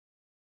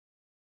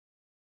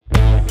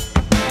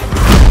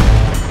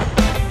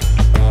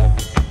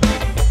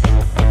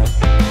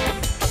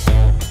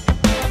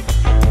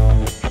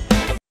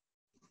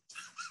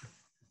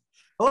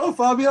Hello,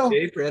 Fabio.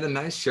 Hey, Brandon,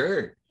 nice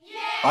shirt.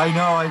 I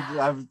know.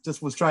 I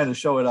just was trying to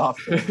show it off.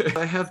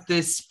 I have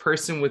this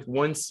person with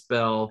one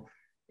spell,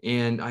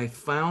 and I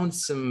found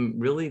some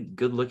really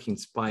good-looking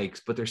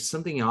spikes, but there's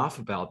something off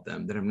about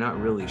them that I'm not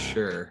really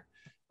sure.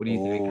 What do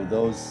you think? Oh,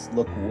 those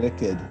look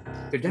wicked.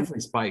 They're definitely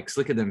spikes.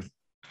 Look at them.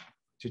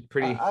 Just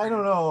pretty. I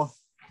don't know.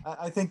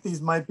 I think these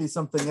might be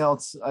something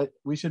else.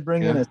 We should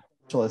bring in a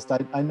specialist.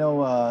 I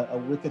know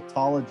a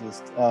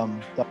wicketologist,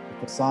 Dr.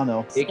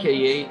 Fasano.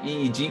 AKA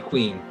EEG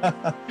Queen.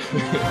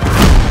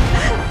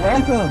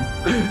 Welcome.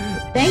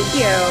 Thank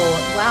you.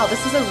 Wow,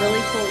 this is a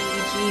really cool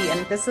EEG,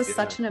 and this is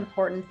such an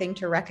important thing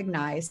to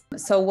recognize.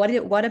 So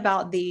what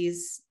about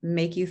these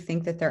make you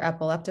think that they're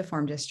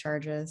epileptiform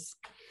discharges?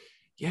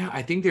 Yeah,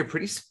 I think they're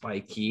pretty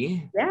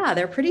spiky. Yeah,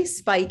 they're pretty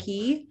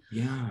spiky.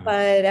 Yeah.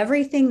 But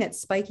everything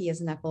that's spiky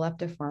is an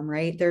epileptiform,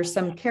 right? There's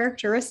some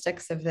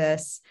characteristics of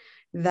this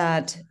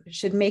that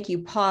should make you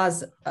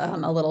pause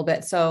a little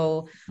bit.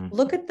 So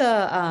look at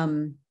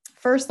the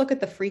first look at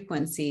the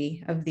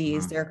frequency of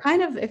these. They're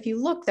kind of, if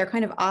you look, they're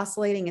kind of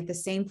oscillating at the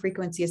same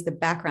frequency as the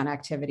background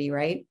activity,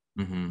 right?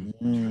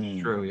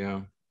 True,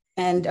 yeah.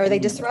 And are they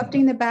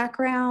disrupting the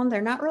background?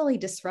 They're not really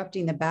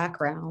disrupting the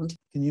background.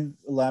 Can you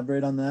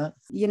elaborate on that?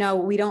 You know,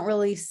 we don't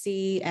really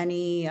see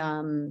any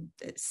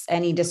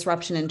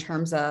disruption in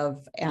terms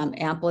of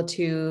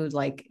amplitude.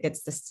 Like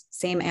it's the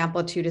same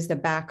amplitude as the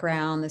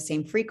background, the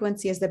same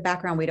frequency as the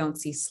background. We don't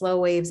see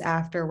slow waves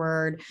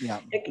afterward. Yeah.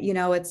 You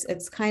know,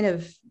 it's kind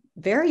of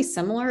very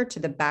similar to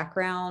the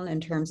background in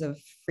terms of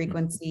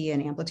frequency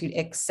and amplitude,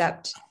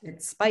 except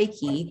it's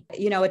spiky.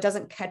 You know, it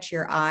doesn't catch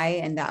your eye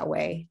in that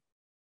way.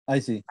 I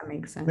see. That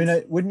makes sense. I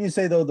mean, wouldn't you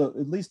say though,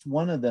 at least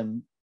one of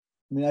them,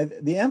 I mean,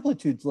 the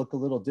amplitudes look a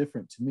little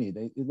different to me.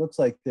 It looks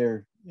like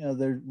they're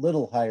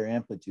little higher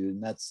amplitude,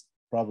 and that's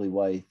probably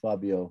why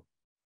Fabio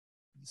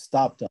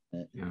stopped on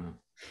it. Yeah.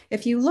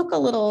 If you look a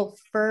little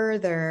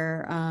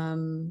further,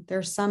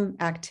 there's some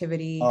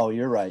activity. Oh,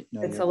 you're right.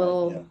 No, it's a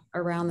little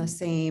around the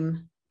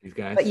same. These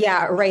guys. But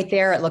yeah, right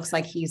there, it looks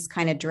like he's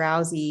kind of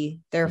drowsy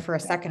there for a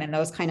second, and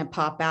those kind of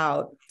pop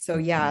out. So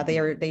yeah,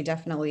 they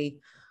definitely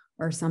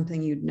are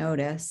something you'd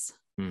notice.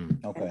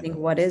 Okay. I think,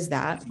 what is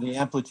that? So the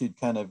amplitude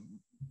kind of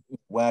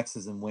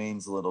waxes and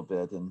wanes a little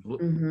bit. And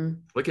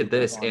look at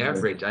this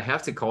average. I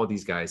have to call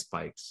these guys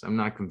spikes. I'm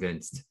not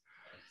convinced.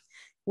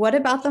 What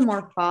about the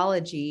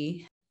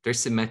morphology? They're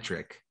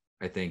symmetric,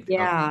 I think.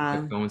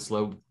 Yeah. Going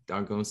slow,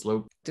 down going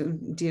slow.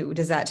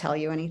 Does that tell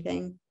you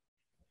anything?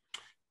 I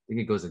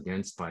think it goes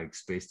against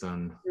spikes based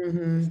on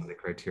some of the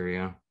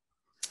criteria.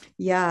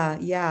 Yeah,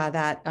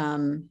 that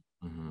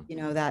you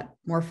know, that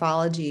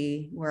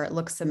morphology where it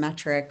looks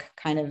symmetric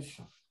kind of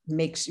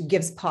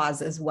gives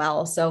pause as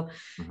well. So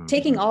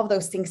taking all of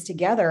those things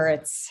together,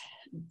 it's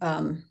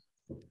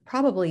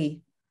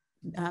probably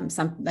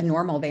a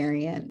normal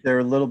variant. they're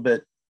a little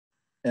bit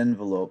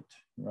enveloped,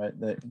 right?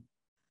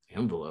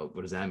 Envelope,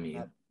 what does that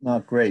mean?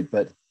 Not great,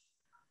 but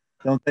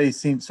don't they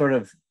seem sort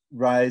of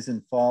rise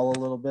and fall a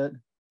little bit?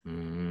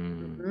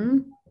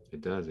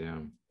 It does, yeah.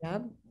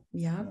 Yep.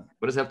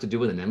 What does that have to do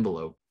with an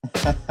envelope?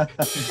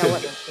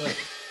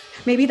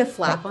 Maybe the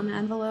flap on the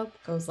envelope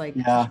goes like.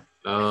 Yeah.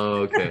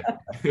 Oh, okay.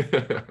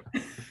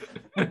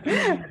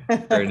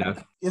 Fair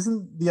enough.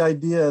 Isn't the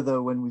idea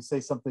though, when we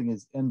say something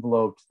is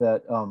enveloped,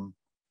 that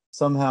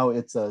somehow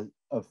it's a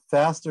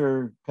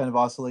faster kind of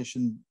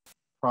oscillation,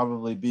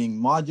 probably being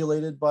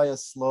modulated by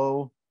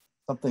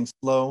something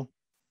slow.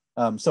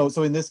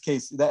 So in this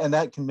case,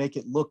 that can make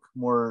it look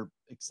more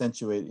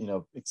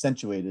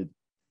accentuated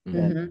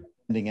and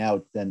ending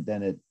out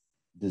than it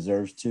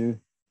deserves to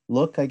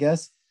look, I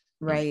guess.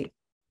 Right.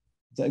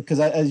 Because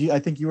I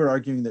think you were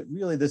arguing that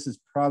really this is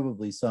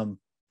probably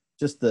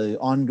just the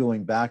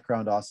ongoing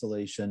background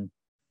oscillation,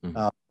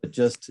 but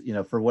just,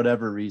 for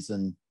whatever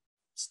reason,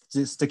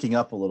 sticking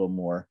up a little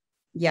more.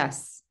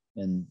 Yes.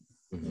 And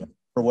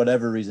for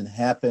whatever reason,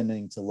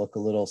 happening to look a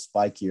little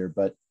spikier,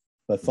 but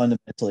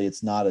fundamentally,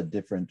 it's not a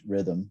different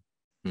rhythm.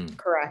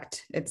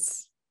 Correct.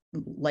 It's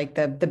like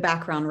the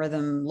background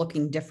rhythm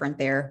looking different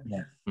there.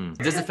 Yeah.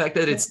 Does the fact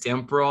that it's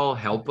temporal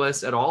help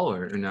us at all,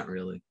 or not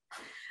really?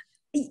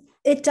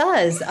 It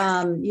does.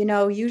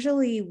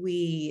 Usually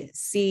we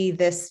see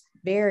this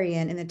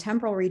variant in the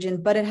temporal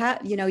region, but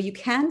you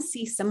can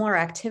see similar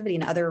activity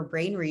in other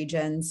brain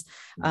regions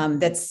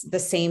that's the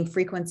same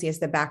frequency as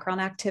the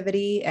background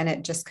activity, and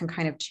it just can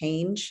kind of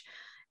change.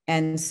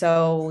 And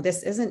so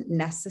this isn't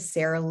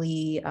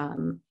necessarily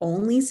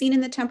only seen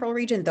in the temporal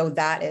region, though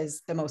that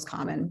is the most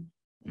common.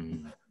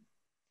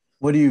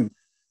 What do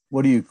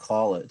you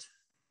call it?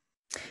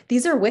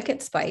 These are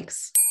wicket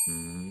spikes.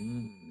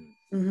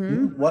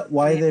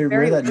 Why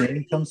where that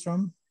name comes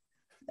from?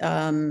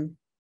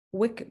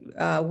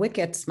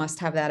 Wickets must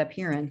have that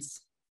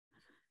appearance.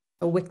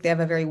 They have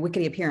a very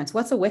wickety appearance.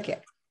 What's a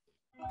wicket?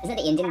 Isn't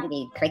it the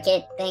Indian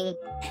cricket thing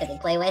that they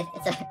play with?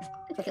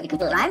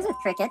 It rhymes with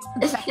cricket.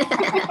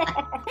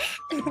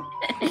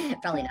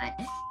 Probably not.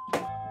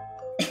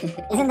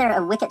 Isn't there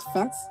a wicket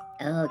fence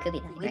Oh, it could be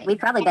that. Right. We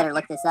probably better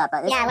look this up.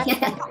 Yeah, we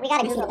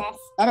gotta Google this.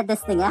 Edit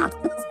this thing out.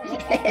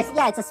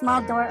 Yeah, it's a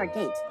small door or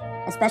gate,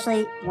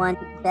 especially one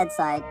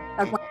bedside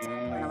or one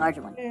and a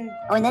larger one.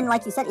 Oh, and then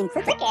like you said, in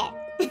cricket.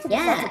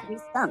 Yeah. 3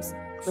 stumps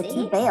with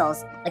 2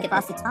 bails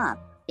across the top.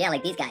 Yeah,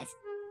 like these guys.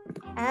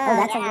 Oh,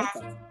 that's a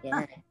wicket.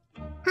 Yeah.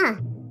 Huh.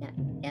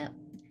 Yeah.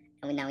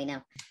 And now we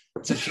know.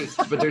 So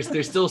but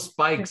there's still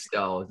spikes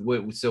though.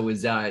 So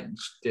is it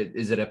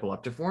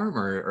epileptiform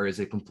or is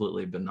it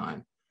completely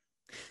benign?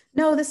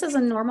 No, this is a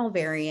normal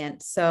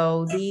variant.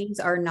 So these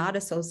are not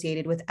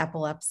associated with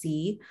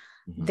epilepsy.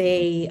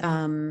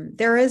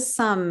 There is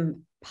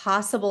some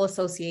possible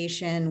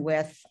association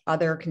with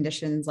other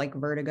conditions like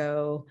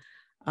vertigo,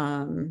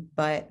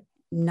 but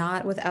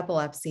not with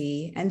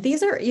epilepsy. And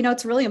these are,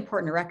 it's really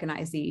important to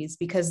recognize these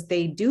because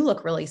they do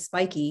look really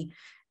spiky.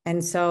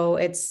 And so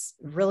it's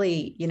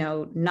really,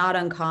 not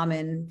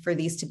uncommon for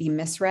these to be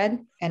misread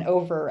and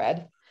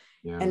overread.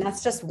 Yeah. And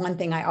that's just one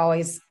thing I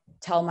always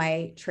tell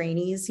my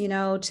trainees, it's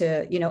better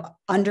to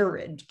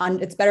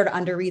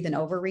underread than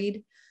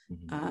overread.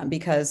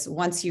 Because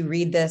once you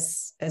read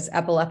this as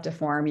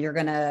epileptiform, you're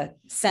going to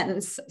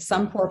sentence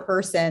some poor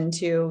person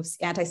to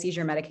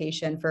anti-seizure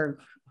medication for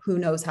who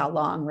knows how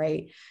long,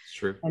 right? It's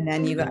true. And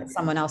then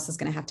someone else is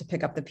going to have to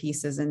pick up the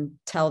pieces and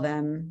tell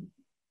them,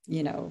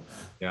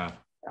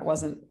 that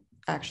wasn't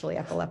actually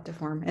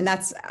epileptiform. And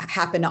that's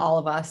happened to all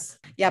of us.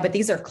 Yeah, but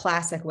these are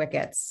classic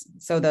wickets.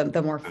 So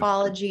the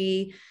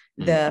morphology,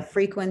 the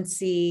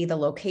frequency, the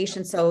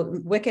location. So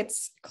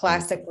wickets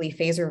classically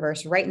phase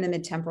reverse right in the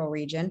mid-temporal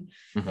region,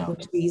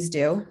 which these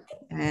do.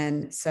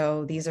 And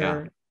so these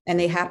are, and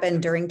they happen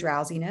during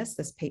drowsiness.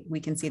 We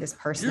can see this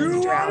person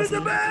is drowsy.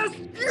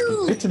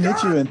 Good to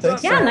meet you, and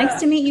thanks. Yeah, nice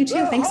to meet you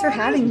too. Thanks for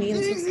having me.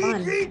 This was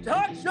fun. EEG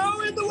talk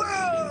show in the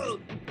world.